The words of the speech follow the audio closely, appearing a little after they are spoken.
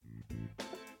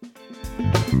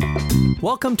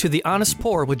Welcome to The Honest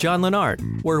Pour with John Lennart,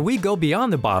 where we go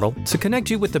beyond the bottle to connect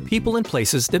you with the people and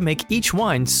places that make each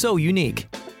wine so unique.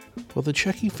 Well, the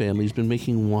Cecchi family's been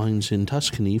making wines in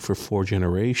Tuscany for 4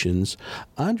 generations.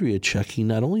 Andrea Cecchi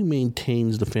not only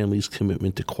maintains the family's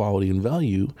commitment to quality and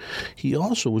value, he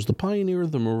also was the pioneer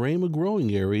of the Maremma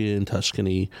growing area in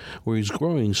Tuscany, where he's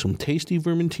growing some tasty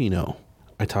Vermentino.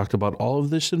 I talked about all of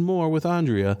this and more with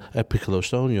Andrea at Piccolo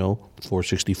Sogno,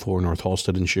 464 North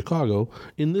Halsted in Chicago,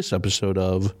 in this episode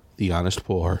of The Honest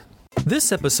Pour.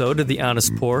 This episode of The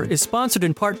Honest Pour is sponsored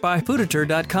in part by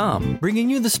Fooditor.com, bringing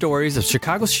you the stories of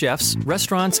Chicago's chefs,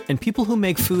 restaurants, and people who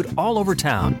make food all over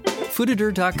town.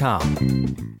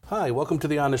 Fooditor.com. Hi, welcome to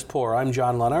The Honest Pour. I'm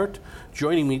John Lennart.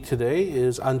 Joining me today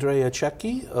is Andrea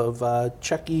Cecchi of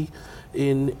Cecchi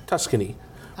in Tuscany.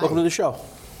 Welcome to the show.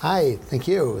 Hi, thank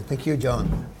you. Thank you,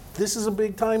 John. This is a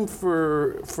big time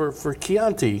for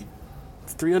Chianti,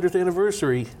 300th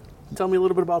anniversary. Tell me a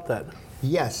little bit about that.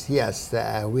 Yes. We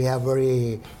are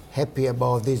very happy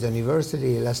about this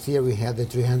anniversary. Last year we had the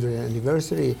 300th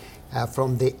anniversary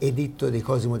from the Editto di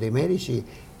Cosimo de' Medici,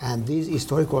 and this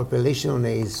historical appellation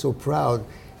is so proud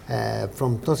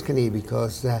from Tuscany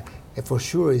because for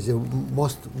sure is the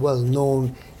most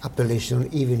well-known appellation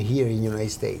even here in the United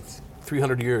States.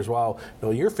 300 years, wow. No,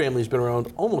 your family's been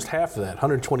around almost half of that,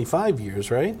 125 years,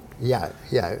 right? Yeah.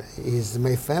 It's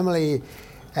my family.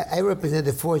 I represent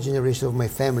the 4th generation of my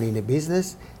family in the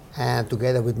business, and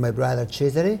together with my brother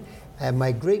Cesare. And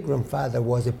my great-grandfather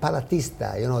was a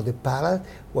palatista. You know, the palat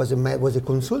was a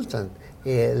consultant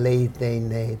late in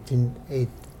the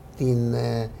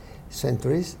 18th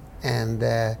centuries, and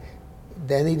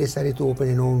then he decided to open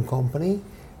an own company,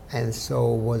 and so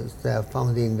was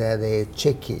founding the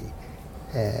Cecchi.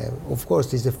 Of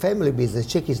course, it's a family business.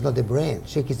 Cecchi is not a brand.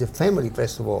 Cecchi is a family,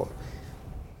 first of all.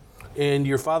 And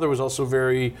your father was also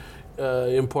very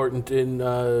important in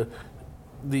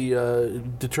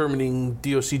determining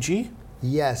DOCG?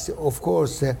 Yes, of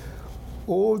course.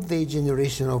 All the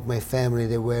generation of my family,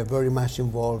 they were very much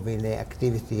involved in the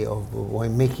activity of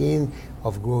winemaking,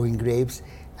 of growing grapes.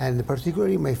 And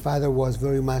particularly my father was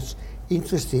very much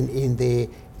interested in the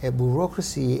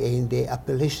bureaucracy and the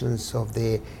appellations of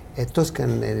the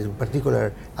Tuscan, and in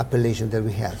particular, appellation that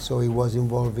we had. So he was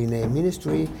involved in a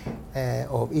ministry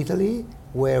of Italy,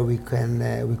 where we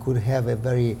could have a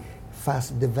very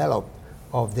fast develop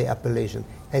of the appellation.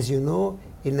 As you know,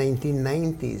 in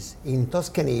 1990s in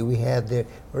Tuscany we had the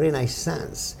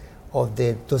renaissance of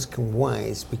the Tuscan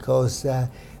wines because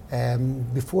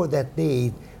before that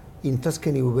date in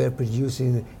Tuscany we were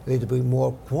producing a little bit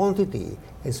more quantity,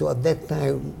 and so at that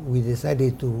time we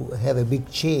decided to have a big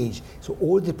change. So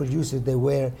all the producers, they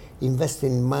were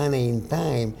investing money and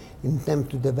time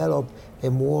to develop a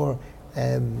more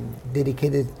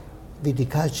dedicated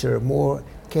viticulture, more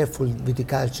careful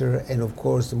viticulture, and of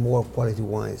course more quality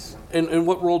wines. And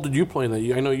what role did you play in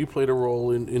that? I know you played a role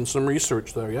in some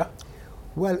research there, yeah?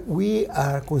 Well, we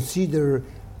are considered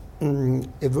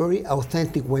a very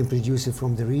authentic wine producer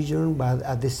from the region, but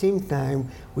at the same time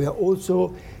we are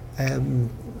also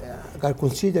are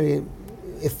considered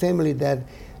a family that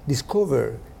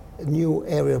discover new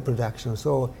area of production.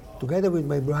 So together with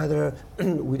my brother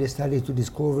we decided to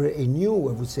discover a new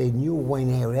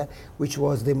wine area, which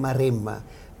was the Maremma.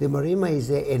 The Maremma is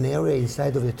an area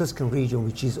inside of the Tuscan region,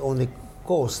 which is on the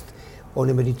coast, on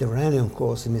the Mediterranean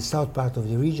coast, in the south part of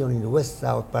the region, in the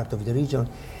west-south part of the region.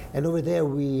 And over there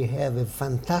we have a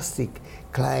fantastic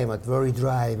climate, very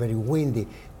dry, very windy,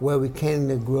 where we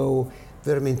can grow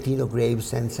Vermentino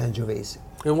grapes and Sangiovese.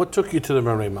 And what took you to the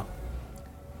Maremma?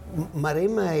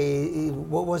 Maremma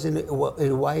was in a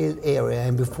wild area,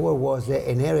 and before was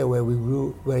an area where we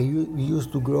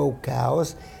used to grow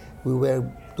cows. We were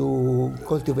to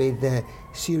cultivate the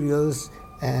cereals,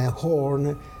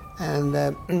 corn, and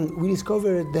we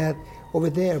discovered that over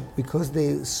there, because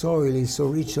the soil is so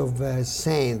rich of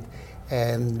sand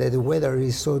and the weather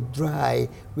is so dry,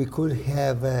 we could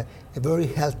have a very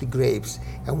healthy grapes.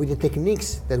 And with the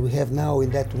techniques that we have now in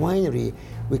that winery,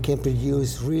 we can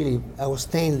produce really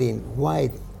outstanding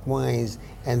white wines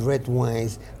and red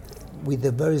wines with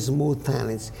a very smooth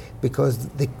tannins, because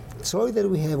the soil that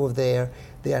we have over there,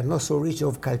 they are not so rich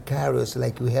of calcareous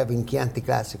like we have in Chianti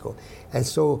Classico. And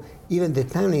so even the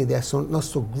tannin, they are not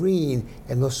so green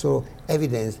and not so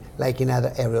evident like in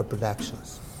other area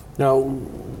productions. Now,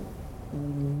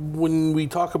 when we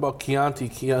talk about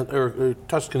Chianti or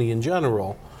Tuscany in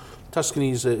general, Tuscany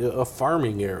is a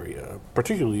farming area,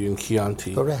 particularly in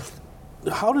Chianti. Correct.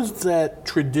 How does that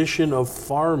tradition of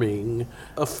farming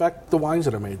affect the wines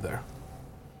that are made there?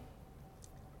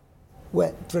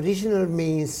 Well, traditional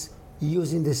means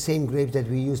using the same grapes that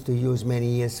we used to use many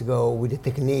years ago, with the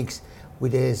techniques,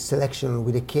 with the selection,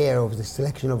 with the care of the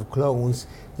selection of clones,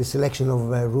 the selection of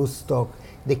rootstock,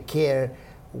 the care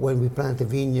when we plant a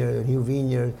vineyard, a new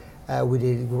vineyard, with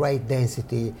the right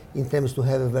density in terms to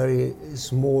have a very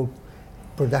small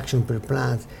production per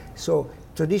plant. So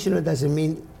traditional doesn't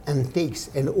mean antiques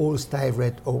and old-style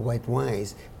red or white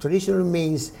wines. Traditional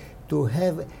means to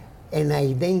have an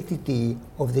identity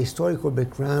of the historical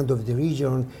background of the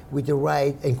region with the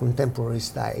right and contemporary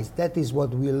styles. That is what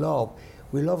we love.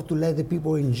 We love to let the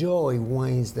people enjoy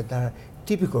wines that are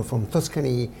typical from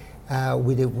Tuscany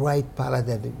with the right palate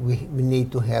that we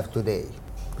need to have today.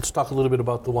 Let's talk a little bit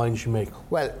about the wines you make.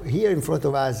 Well, here in front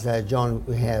of us, John,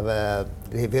 we have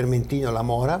the Vermentino La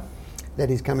Mora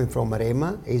that is coming from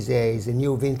Maremma. Is a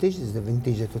new vintage. It's the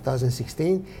vintage of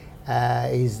 2016.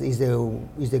 Is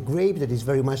the grape that is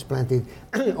very much planted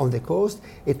on the coast.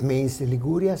 It means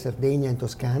Liguria, Sardinia, and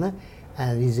Toscana.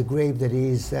 And it's a grape that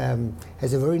is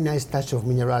has a very nice touch of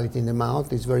minerality in the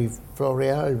mouth. It's very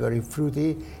floral, very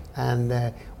fruity,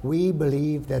 and we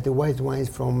believe that the white wines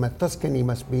from Tuscany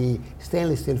must be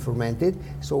stainless steel fermented.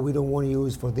 So we don't want to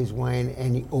use for this wine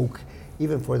any oak,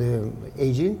 even for the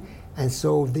aging. And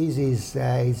so this is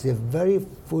a very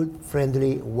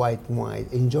food-friendly white wine,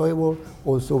 enjoyable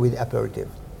also with aperitif.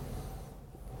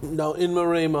 Now, in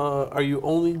Maremma, are you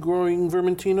only growing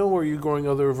Vermentino, or are you growing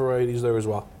other varieties there as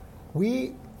well?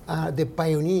 We are the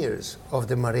pioneers of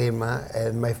the Maremma,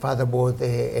 and my father bought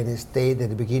an estate at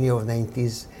the beginning of the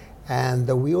 90s, and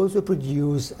we also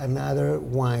produce another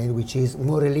wine, which is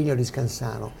Morellino di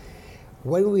Scansano.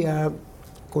 When we are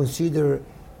considered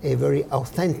a very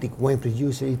authentic wine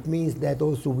producer, it means that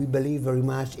also we believe very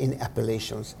much in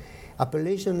appellations.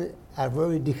 Appellations are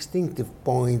very distinctive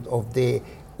point of the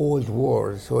old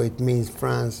world, so it means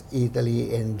France,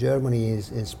 Italy, and Germany,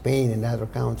 and Spain, and other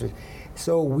countries.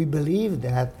 So we believe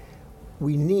that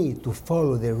we need to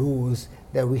follow the rules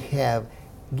that we have,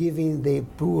 giving the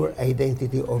pure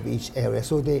identity of each area.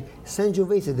 So the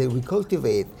Sangiovese that we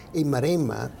cultivate in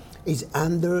Maremma is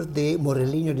under the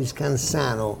Morellino di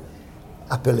Scansano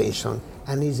appellation,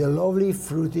 and is a lovely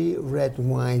fruity red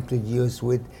wine produced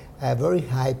with a very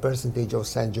high percentage of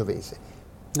Sangiovese.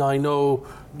 Now, I know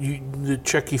the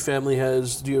Cecchi family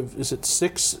has, is it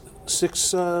six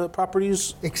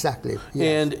properties? Exactly. Yes.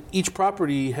 And each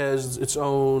property has its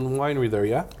own winery there,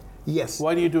 yeah? Yes.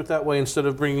 Why do you do it that way instead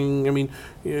of bringing,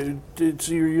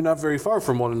 you're not very far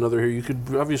from one another here. You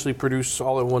could obviously produce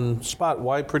all at one spot.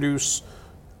 Why produce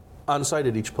on site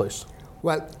at each place?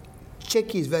 Well,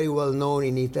 Cecchi is very well known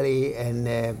in Italy and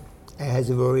has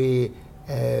a very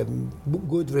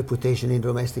good reputation in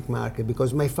domestic market,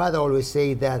 because my father always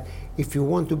say that if you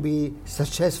want to be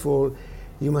successful,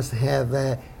 you must have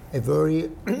a very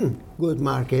good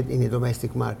market in the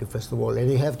domestic market, first of all,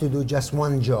 and you have to do just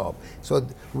one job. So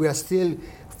we are still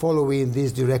following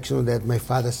this direction that my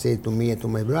father said to me and to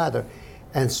my brother.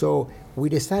 And so we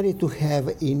decided to have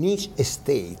in each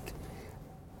estate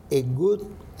a good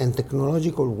and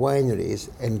technological wineries,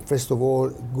 and first of all,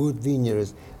 good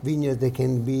vineyards that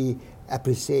can be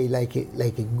appreciated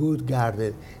like a good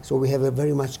garden. So we have a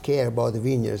very much care about the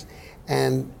vineyards.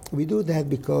 And we do that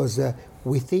because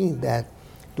we think that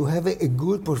to have a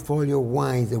good portfolio of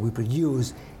wines that we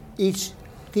produce, each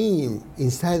team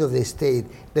inside of the estate,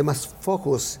 they must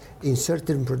focus in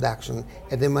certain production,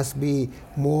 and they must be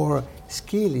more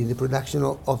skilled in the production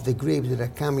of the grapes that are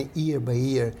coming year by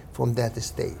year from that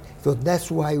estate. So that's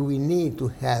why we need to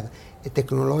have a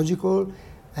technological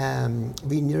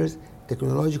vineyards,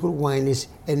 technological wineries,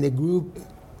 and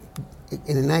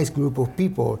a nice group of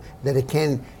people that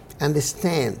can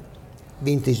understand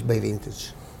vintage by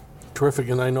vintage. Terrific,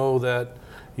 and I know that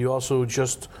you also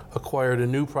just acquired a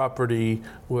new property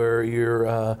where you're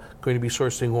going to be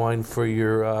sourcing wine for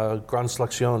your Gran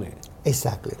Selezione.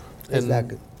 Exactly.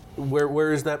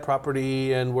 Where is that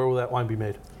property, and where will that wine be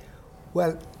made?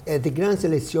 Well, the Gran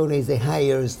Selezione is the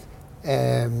highest,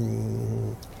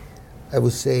 I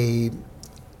would say,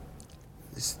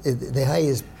 the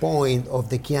highest point of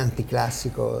the Chianti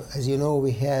Classico. As you know,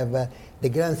 we have the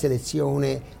Gran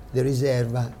Selezione, the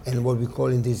Riserva, and what we call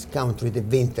in this country the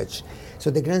vintage.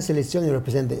 So the Gran Selezione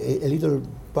represents a little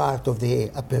part of the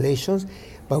appellations,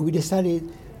 but we decided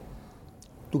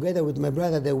together with my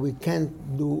brother that we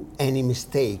can't do any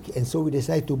mistake, and so we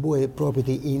decided to buy a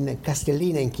property in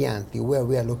Castellina in Chianti, where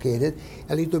we are located,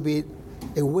 a little bit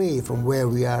away from where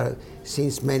we are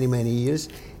since many, many years,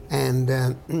 and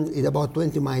it's about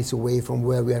 20 miles away from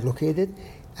where we are located,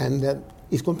 and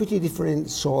it's completely different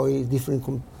soil,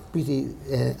 different pretty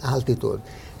altitude.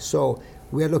 So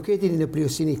we are located in the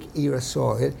Pliocenic era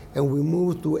soil, and we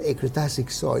moved to a Cretacic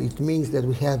soil. It means that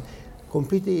we have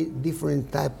completely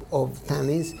different type of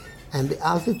tannins, and the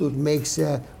altitude makes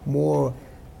more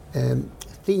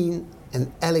thin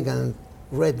and elegant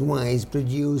red wines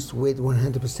produced with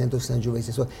 100% of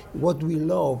Sangiovese. So what we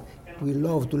love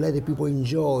to let the people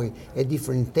enjoy a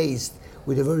different taste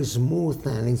with a very smooth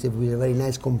tannins and with a very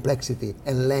nice complexity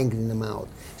and length in the mouth.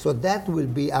 So that will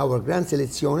be our Gran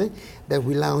Selezione that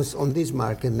we launch on this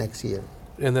market next year.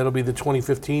 And that'll be the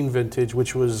 2015 vintage,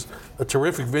 which was a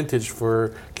terrific vintage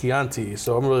for Chianti.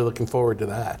 So I'm really looking forward to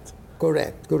that.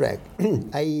 Correct.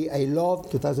 I love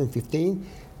 2015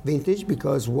 vintage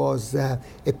because it was a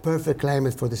perfect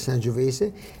climate for the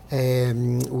Sangiovese.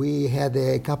 We had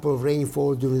a couple of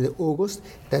rainfall during the August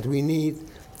that we need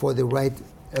for the right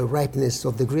ripeness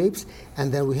of the grapes, and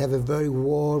then we have a very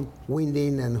warm, windy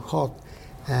and hot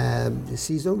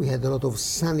season. We had a lot of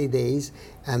sunny days,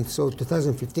 and so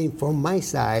 2015 from my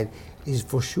side is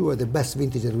for sure the best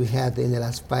vintage that we had in the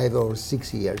last 5 or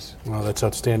 6 years. Wow, that's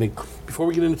outstanding. Before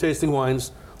we get into tasting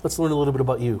wines, let's learn a little bit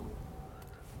about you.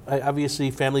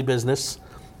 Obviously, family business.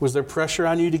 Was there pressure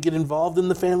on you to get involved in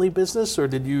the family business, or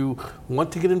did you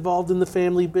want to get involved in the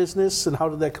family business, and how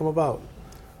did that come about?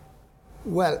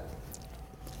 Well,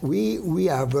 we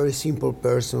are a very simple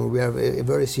person. We are a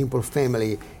very simple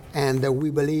family, and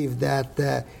we believe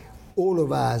that all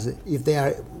of us, if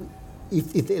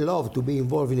they love to be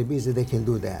involved in a business, they can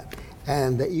do that.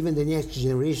 And even the next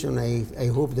generation, I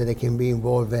hope that they can be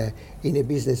involved in a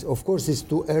business. Of course, it's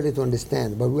too early to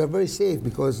understand, but we are very safe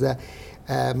because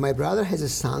my brother has a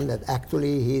son that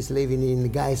actually he's living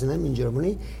in Geisenheim in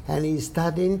Germany, and he's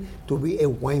studying to be a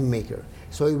winemaker.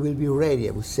 So he will be ready,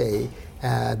 I would say,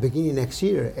 beginning next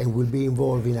year, and will be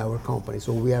involved in our company.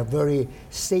 So we are very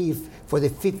safe for the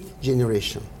 5th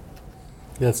generation.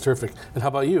 Yeah, that's terrific. And how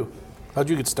about you? How'd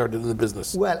you get started in the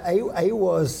business? Well, I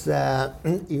was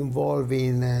involved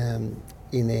in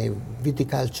a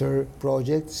viticulture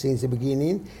project since the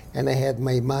beginning, and I had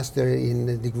my master in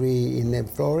the degree in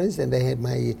Florence, and I had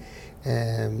my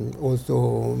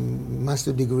also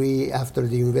master degree after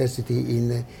the university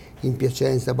in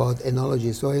Piacenza about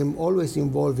enology. So I'm always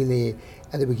involved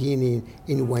at the beginning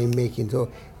in winemaking.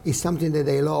 So it's something that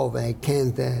I love, and I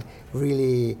can't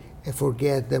really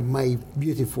forget my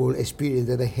beautiful experience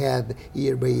that I had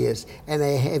year by year. And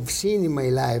I have seen in my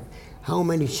life how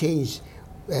many changes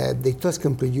the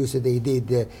Tuscan producer they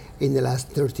did in the last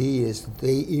 30 years.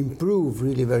 They improved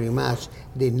really very much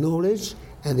the knowledge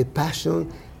and the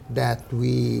passion that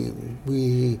we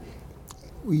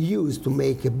use to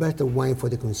make a better wine for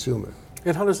the consumer.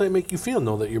 And how does that make you feel,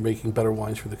 know that you're making better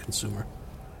wines for the consumer?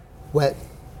 Well,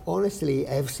 honestly,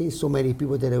 I've seen so many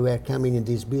people that were coming in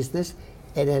this business,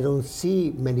 and I don't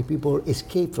see many people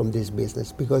escape from this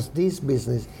business, because this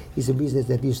business is a business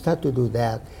that you start to do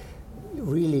that,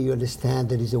 really you understand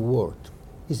that it's a word.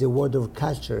 It's a word of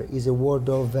culture, it's a word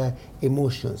of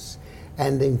emotions.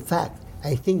 And in fact,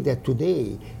 I think that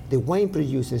today, the wine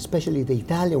producer, especially the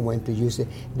Italian wine producer,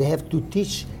 they have to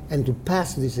teach and to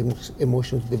pass this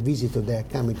emotion to the visitor that are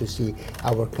coming to see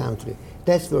our country.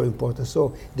 That's very important.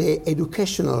 So the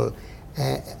educational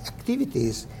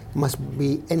activities must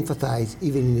be emphasized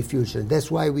even in the future.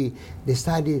 That's why we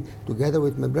decided, together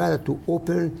with my brother, to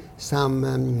open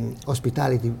some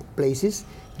hospitality places,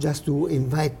 just to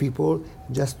invite people,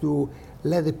 just to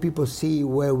let the people see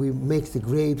where we make the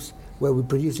grapes, where we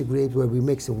produce the grapes, where we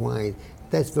make the wine.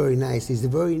 That's very nice. It's a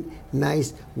very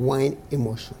nice wine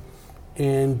emotion.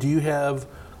 And do you have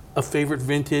a favorite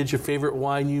vintage, a favorite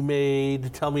wine you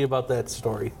made? Tell me about that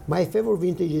story. My favorite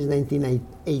vintage is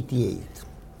 1988.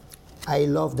 I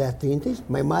love that vintage.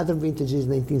 My mother vintage is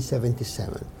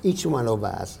 1977. Each one of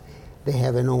us, they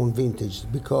have an own vintage,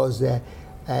 because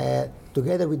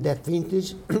together with that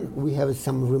vintage, we have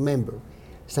some remember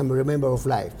of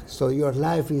life. So your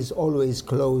life is always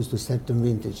close to certain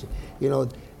vintage. You know,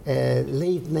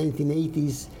 late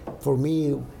 1980s, for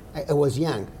me, I was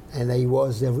young, and I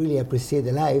was really appreciate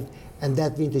the life, and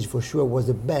that vintage for sure was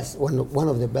the best, one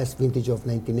of the best vintage of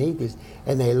 1980s,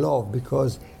 and I love,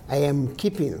 because I am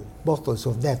keeping bottles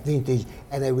of that vintage,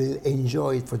 and I will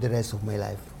enjoy it for the rest of my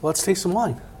life. Well, let's taste some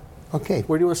wine. Okay.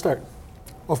 Where do you want to start?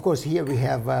 Of course, here we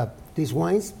have these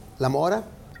wines, La Mora.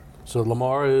 So La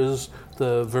Mora is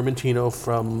the Vermentino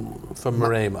from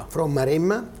Maremma. From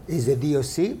Maremma is a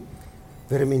DOC,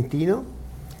 Vermentino.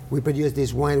 We produce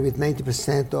this wine with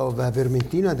 90% of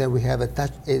Vermentino, and then we have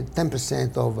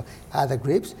 10% of other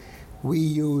grapes. We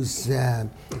use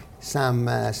some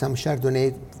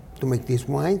Chardonnay to make this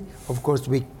wine. Of course,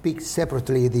 we pick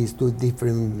separately these two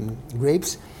different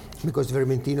grapes, because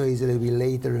Vermentino is a little bit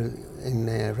later in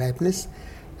ripeness,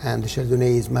 and the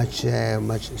Chardonnay is much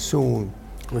soon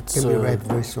can be ripe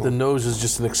very soon. The nose is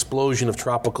just an explosion of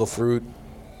tropical fruit.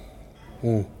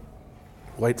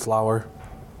 White flour.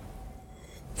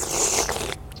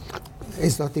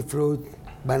 Exotic fruit,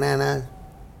 banana.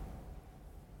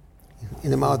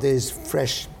 In the mouth is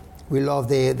fresh. We love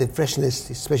the freshness,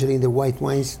 especially in the white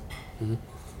wines.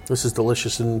 This is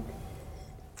delicious and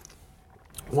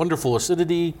wonderful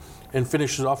acidity, and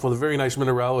finishes off with a very nice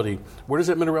minerality. Where does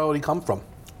that minerality come from?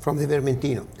 From the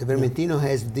Vermentino. The Vermentino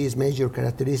has these major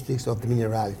characteristics of the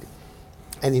minerality.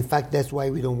 And in fact, that's why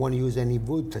we don't want to use any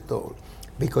wood at all,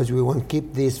 because we want to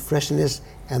keep this freshness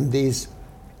and this,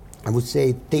 I would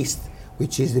say, taste,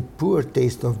 which is the pure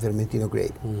taste of Vermentino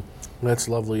grape. That's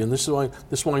lovely. And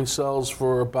this wine sells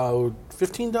for about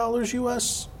 $15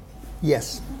 US?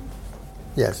 Yes.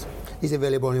 Yes. It's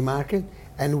available on the market,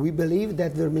 and we believe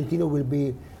that Vermentino will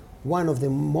be one of the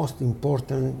most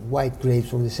important white grapes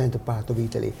from the central part of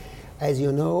Italy. As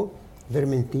you know,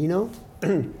 Vermentino,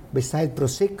 besides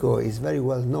Prosecco, is very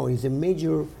well known. It's a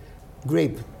major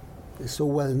grape, so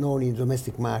well known in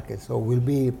domestic markets. So will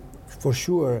be, for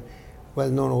sure,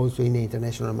 well known also in the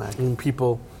international market. And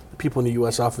people in the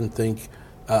U.S. often think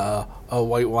a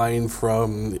white wine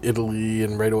from Italy,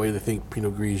 and right away they think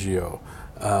Pinot Grigio.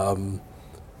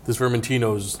 This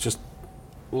Vermentino is just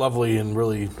lovely and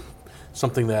really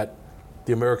something that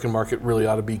the American market really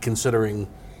ought to be considering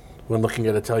when looking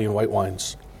at Italian white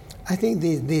wines. I think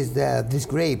this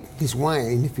grape, this wine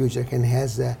in the future can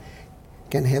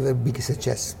have a big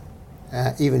success,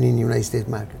 even in the United States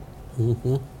market.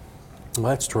 Well,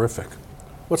 that's terrific.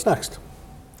 What's next?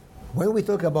 When we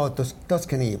talk about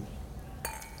Tuscany,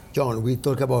 John, we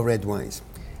talk about red wines.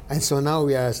 And so now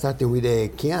we are starting with a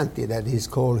Chianti that is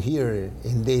called here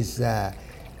in this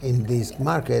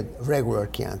market regular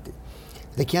Chianti.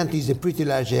 The Chianti is a pretty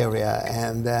large area,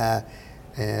 and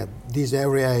this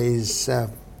area is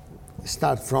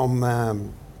start from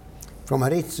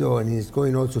Arezzo and is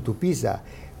going also to Pisa,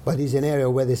 but it's an area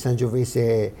where the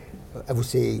Sangiovese, I would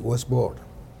say, was born.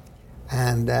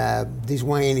 And this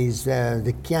wine is,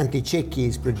 the Chianti Cecchi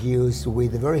is produced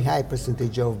with a very high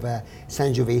percentage of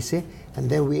Sangiovese, and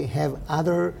then we have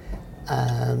other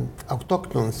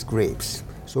autochthon grapes.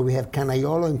 So we have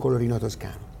Canaiolo and Colorino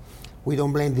Toscano. We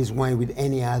don't blend this wine with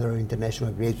any other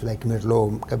international grapes like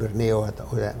Merlot, Cabernet,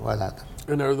 or other.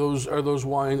 And are those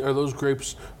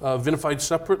grapes vinified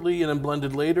separately and then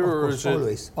blended later, or is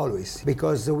it always?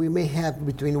 Because we may have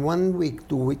between 1 week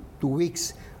to 2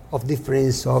 weeks of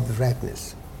difference of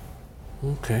ripeness.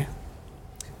 Okay.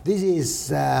 This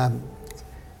is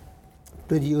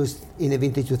produced in a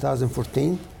vintage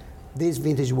 2014. This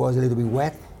vintage was a little bit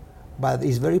wet, but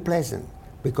it's very pleasant,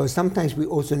 because sometimes we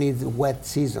also need wet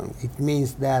season. It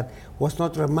means that was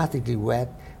not dramatically wet,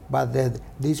 but that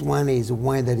this one is a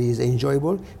wine that is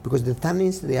enjoyable, because the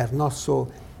tannins, they are not so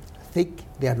thick,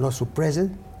 they are not so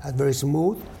present, are very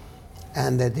smooth,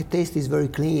 and the taste is very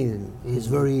clean, is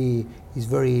very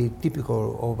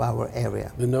typical of our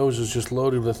area. The nose is just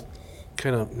loaded with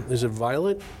kind of, is it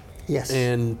violet? Yes.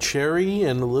 And cherry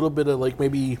and a little bit of like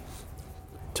maybe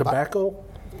tobacco?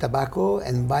 Tobacco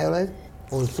and violet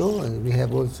also, and we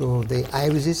have also the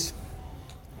irises.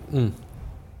 It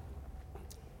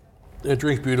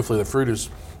drinks beautifully. The fruit is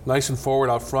nice and forward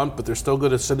out front, but there's still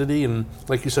good acidity and,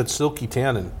 like you said, silky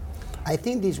tannin. I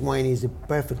think this wine is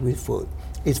perfect with food.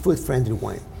 It's food-friendly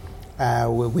wine,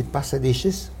 with pasta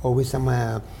dishes or with some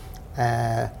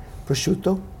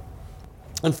prosciutto.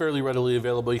 And fairly readily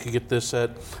available. You can get this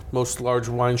at most large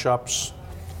wine shops.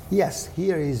 Yes,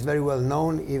 here is very well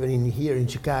known. Even here in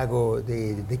Chicago,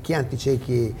 the Chianti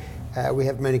Cecchi, we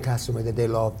have many customers that they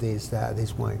love this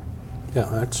wine.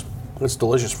 Yeah, that's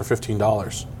delicious for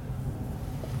 $15.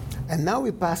 And now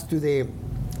we pass to the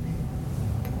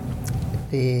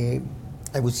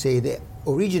I would say the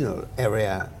original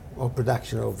area of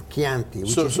production of Chianti,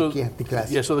 which is the Chianti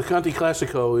Classico. Yeah, so the Chianti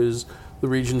Classico is the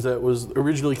region that was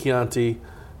originally Chianti,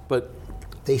 but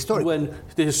the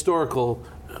historical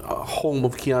home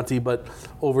of Chianti, but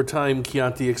over time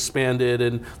Chianti expanded,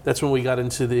 and that's when we got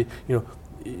into the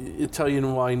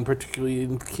Italian wine, particularly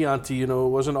in Chianti. It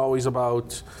wasn't always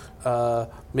about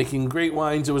making great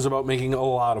wines; it was about making a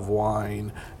lot of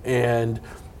wine. And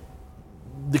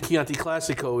the Chianti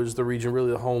Classico is the region,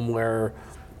 really the home where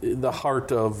the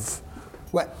heart of.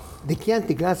 Well, the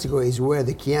Chianti Classico is where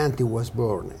the Chianti was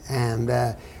born, and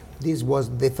this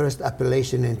was the first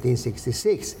appellation in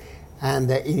 1966.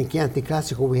 And in Chianti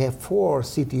Classico, we have 4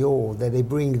 CTO that they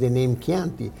bring the name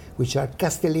Chianti, which are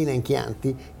Castellina and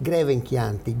Chianti, Greve and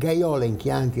Chianti, Gaiola and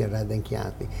Chianti, and Radda and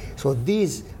Chianti. So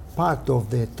this part of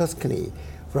the Tuscany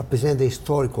represents the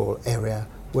historical area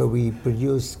where we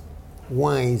produce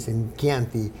wines and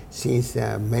Chianti since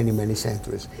many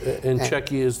centuries. And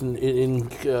Cecchi is in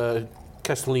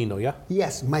Castellino, yeah?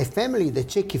 Yes, my family, the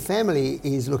Cecchi family,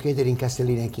 is located in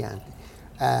Castellino and Chianti.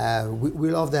 We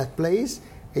love that place.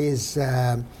 It's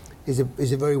a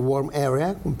very warm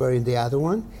area compared to the other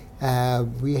one.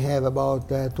 We have about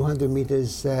 200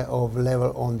 meters of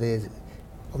level on the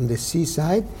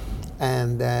seaside,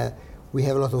 and we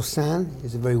have a lot of sun.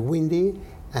 It's very windy,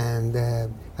 and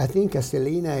I think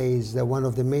Castellina is one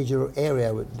of the major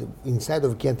areas inside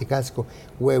of Chianti Classico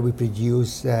where we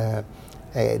produce the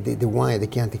wine, the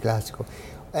Chianti Classico.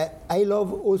 I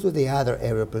love also the other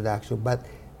area production, but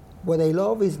what I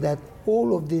love is that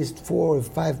all of these 4 or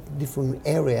 5 different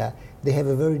areas, they have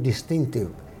a very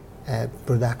distinctive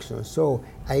production. So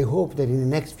I hope that in the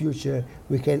next future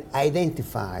we can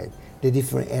identify the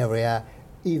different area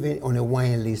even on a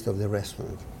wine list of the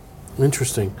restaurant.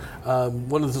 Interesting.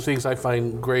 One of the things I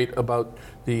find great about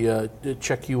the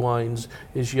Cecchi wines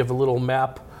is you have a little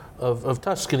map of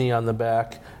Tuscany on the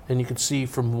back, and you can see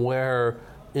from where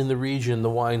in the region the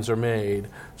wines are made.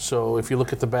 So if you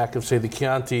look at the back of, say, the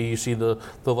Chianti, you see the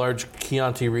large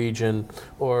Chianti region,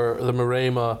 or the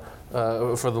Maremma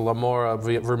for the La Mora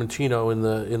Vermentino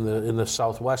in the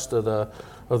southwest of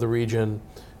the region,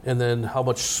 and then how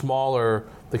much smaller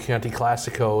the Chianti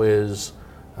Classico is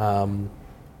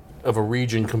of a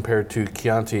region compared to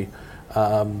Chianti.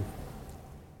 What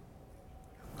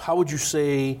would you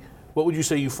say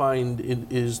you find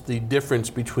is the difference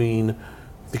between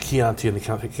the Chianti and the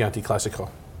Chianti Classico?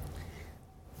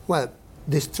 Well,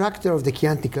 the structure of the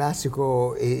Chianti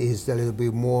Classico is a little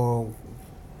bit more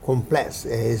complex.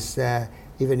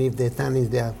 Even if the tannins,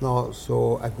 they are not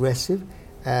so aggressive,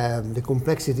 the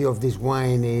complexity of this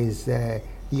wine is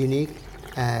unique.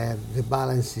 The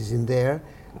balance is in there.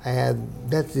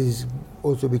 That is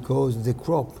also because the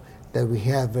crop that we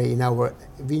have in our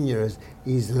vineyards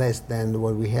is less than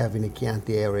what we have in the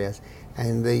Chianti areas.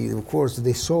 And of course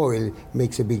the soil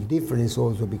makes a big difference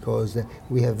also because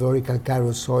we have very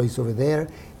calcareous soils over there,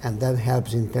 and that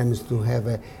helps in terms to have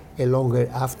a longer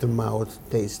aftermouth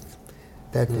taste.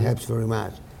 That helps very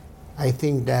much. I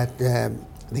think that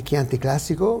the Chianti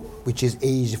Classico, which is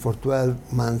aged for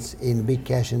 12 months in big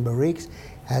cash and barriques,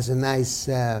 has a nice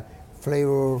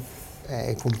flavor,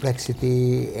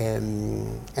 complexity,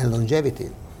 and longevity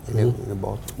in the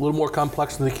bottle. A little more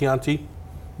complex than the Chianti.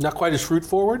 Not quite as fruit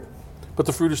forward, but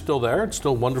the fruit is still there. It's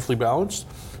still wonderfully balanced,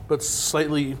 but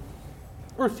slightly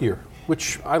earthier,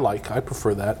 which I like. I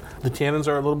prefer that. The tannins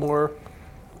are a little more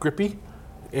grippy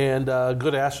and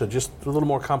good acid, just a little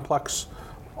more complex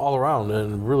all around,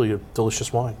 and really a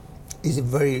delicious wine.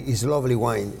 It's a lovely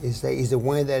wine. It's a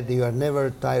wine that you are never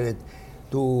tired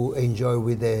to enjoy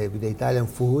with the Italian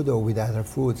food or with other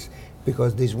foods,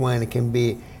 because this wine can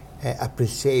be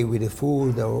appreciated with the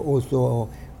food, or also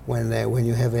when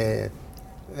you have a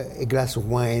glass of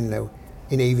wine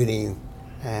in the evening,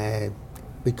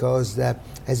 because that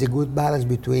has a good balance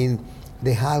between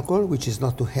the alcohol, which is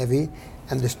not too heavy,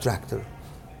 and the structure.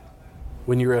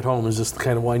 When you're at home, is this the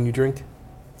kind of wine you drink?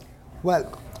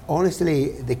 Well,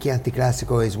 honestly, the Chianti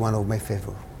Classico is one of my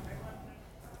favorite.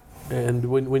 And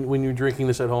when you're drinking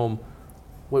this at home,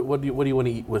 what do you want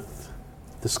to eat with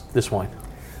this wine?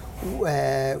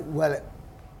 Well,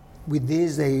 with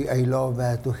this, I love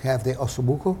to have the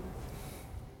ossobuco.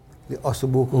 The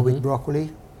ossobuco with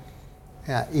broccoli.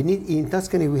 In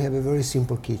Tuscany, we have a very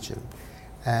simple kitchen,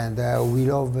 and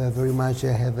we love very much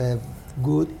have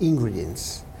good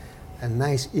ingredients and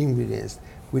nice ingredients.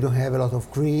 We don't have a lot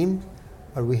of cream,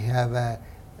 but we have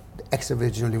extra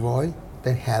virgin olive oil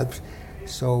that helps.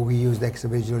 So we use the extra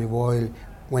virgin olive oil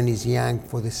when it's young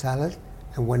for the salad,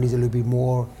 and when it's a little bit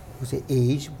more,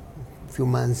 age, a few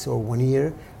months or 1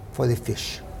 year, for the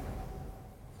fish.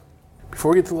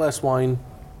 Before we get to the last wine,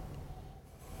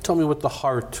 tell me what the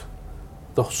heart,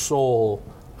 the soul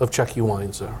of Cecchi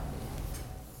wines are.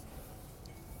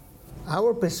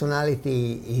 Our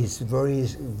personality is very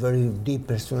deep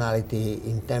personality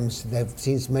in terms that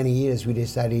since many years we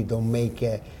decided to make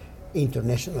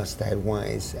international style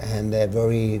wines and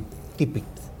very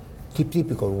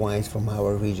typical wines from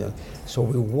our region. So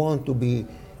we want to be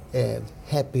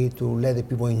happy to let the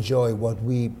people enjoy what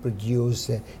we produce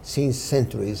since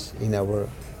centuries in our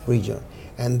region.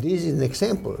 And this is an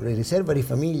example. The Riserva di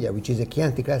Famiglia, which is a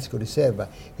Chianti Classico Riserva,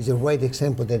 is a right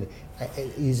example that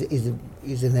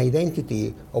is an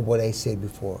identity of what I said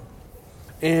before.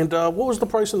 And what was the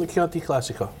price on the Chianti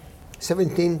Classico?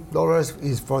 $17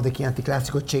 is for the Chianti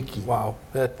Classico Cecchi. Wow,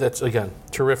 that's again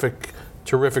terrific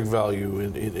value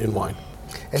in wine.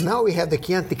 And now we have the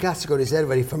Chianti Classico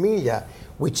Riserva di Famiglia,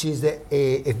 which is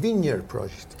a vineyard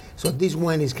project. So this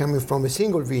wine is coming from a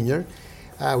single vineyard.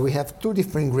 We have two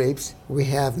different grapes. We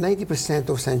have 90%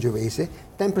 of Sangiovese,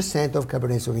 10% of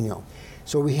Cabernet Sauvignon.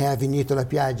 So we have Vigneto La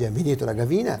Piaggia and Vigneto La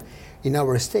Gavina in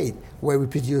our estate where we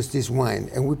produce this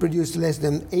wine. And we produce less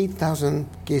than 8,000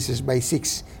 cases by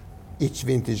 6 each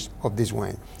vintage of this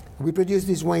wine. We produce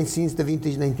this wine since the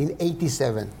vintage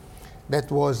 1987. That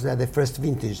was the first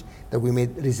vintage that we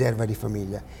made Riserva di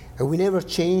Famiglia. And we never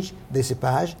changed the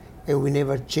cepage, and we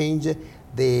never changed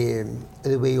the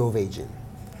way of aging.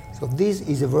 So this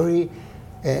is a very,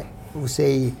 we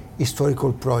say,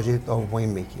 historical project of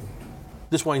winemaking.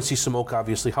 This wine sees some oak,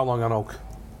 obviously. How long on oak?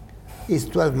 It's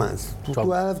 12 months.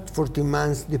 12, 14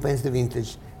 months, depends the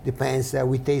vintage. Depends,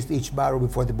 we taste each barrel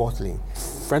before the bottling.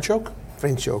 French oak?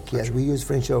 French oak, yes, we use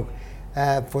French oak.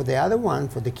 For the other one,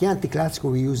 for the Chianti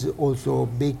Classico, we use also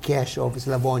big cache of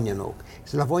Slavonian oak.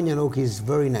 Slavonian oak is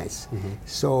very nice.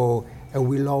 So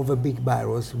we love big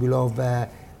barrels. We love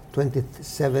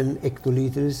 27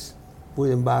 hectoliters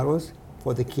wooden barrels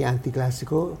for the Chianti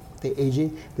Classico, the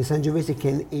aging. The Sangiovese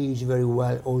can age very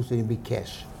well also in big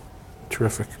cache.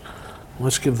 Terrific.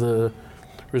 Let's give the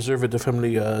Riserva di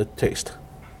Famiglia a taste.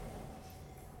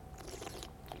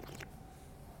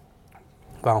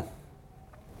 Wow.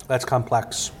 That's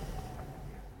complex.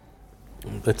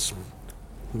 That's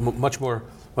much more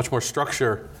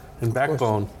structure and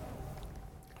backbone.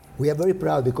 We are very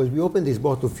proud because we opened this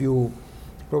bottle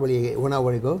probably 1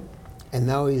 hour ago, and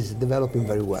now it's developing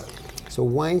very well. So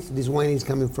this wine is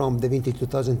coming from the vintage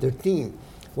 2013.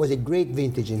 Was a great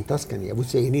vintage in Tuscany, I would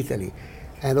say in Italy.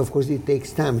 And of course it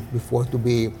takes time before to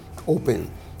be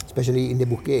open, especially in the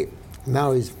bouquet.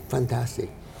 Now it's fantastic.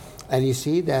 And you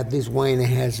see that this wine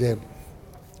has the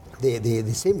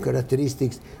same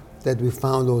characteristics that we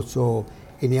found also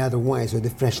in the other wines, so the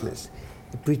freshness,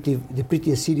 the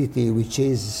pretty acidity, which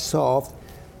is soft,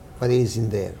 but it is in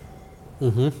there.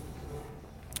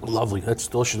 Lovely. That's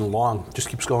delicious and long. Just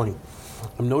keeps going.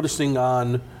 I'm noticing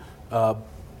on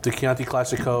the Chianti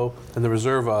Classico and the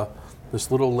Riserva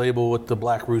this little label with the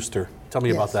Black Rooster. Tell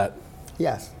me about that.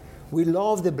 Yes. We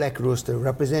love the Black Rooster,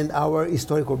 represent our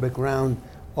historical background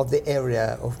of the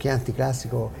area of Chianti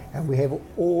Classico, and we have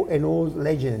an old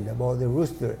legend about the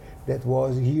rooster that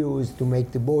was used to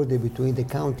make the border between the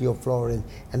county of Florence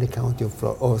and the county of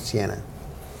Siena.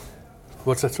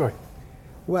 What's that story?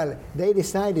 Well, they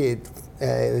decided,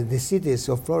 the cities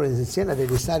of Florence and Siena, they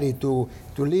decided to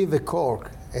leave a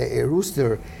cock, a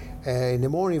rooster, in the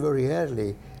morning very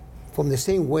early, from the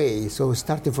same way, so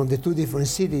starting from the two different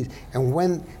cities, and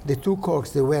when the two cocks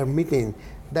they were meeting,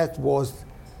 that was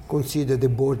considered the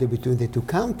border between the two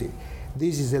counties.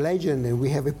 This is a legend, and we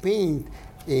have a paint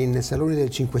in Salone del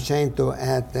Cinquecento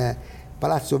at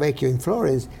Palazzo Vecchio in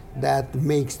Florence that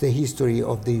makes the history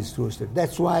of this rooster.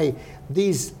 That's why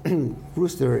this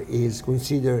rooster is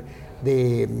considered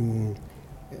the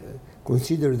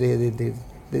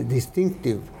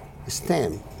distinctive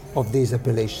stamp of this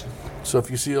appellation. So if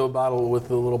you see a bottle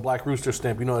with a little Black Rooster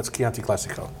stamp, you know it's Chianti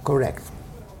Classico. Correct.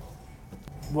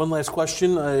 One last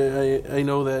question. I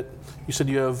know that you said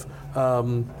you have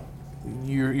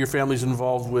your family's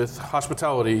involved with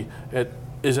hospitality.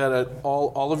 Is that at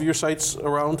all of your sites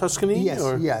around Tuscany? Yes,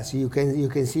 yes. You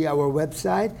can see our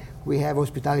website. We have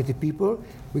hospitality people.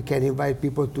 We can invite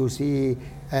people to see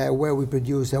where we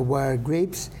produce our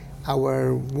grapes,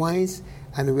 our wines,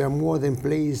 and we are more than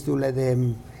pleased to let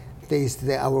them taste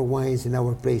our wines in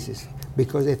our places.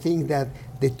 Because I think that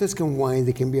the Tuscan wines,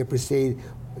 they can be appreciated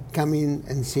coming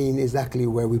and seeing exactly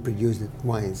where we produce the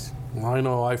wines. Well, I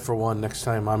know for one, next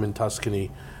time I'm in Tuscany,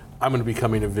 I'm going to be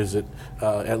coming to visit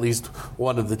at least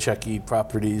one of the Cecchi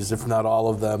properties, if not all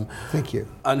of them. Thank you.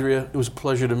 Andrea, it was a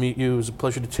pleasure to meet you. It was a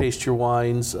pleasure to taste your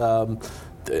wines.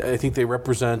 I think they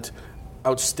represent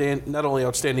not only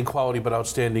outstanding quality, but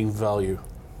outstanding value.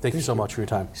 Thank you so much for your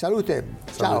time. Salute.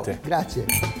 Ciao. Grazie.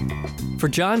 For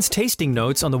John's tasting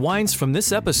notes on the wines from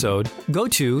this episode, go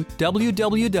to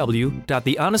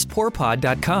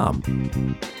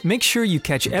www.thehonestpourpod.com. Make sure you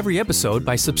catch every episode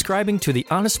by subscribing to The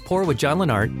Honest Pour with John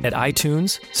Lenart at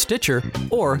iTunes, Stitcher,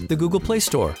 or the Google Play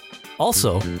Store.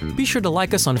 Also, be sure to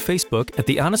like us on Facebook at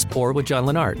The Honest Pour with John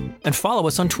Lenart and follow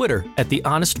us on Twitter at The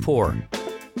Honest Pour.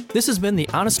 This has been The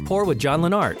Honest Pour with John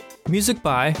Lenart. Music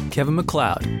by Kevin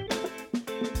MacLeod.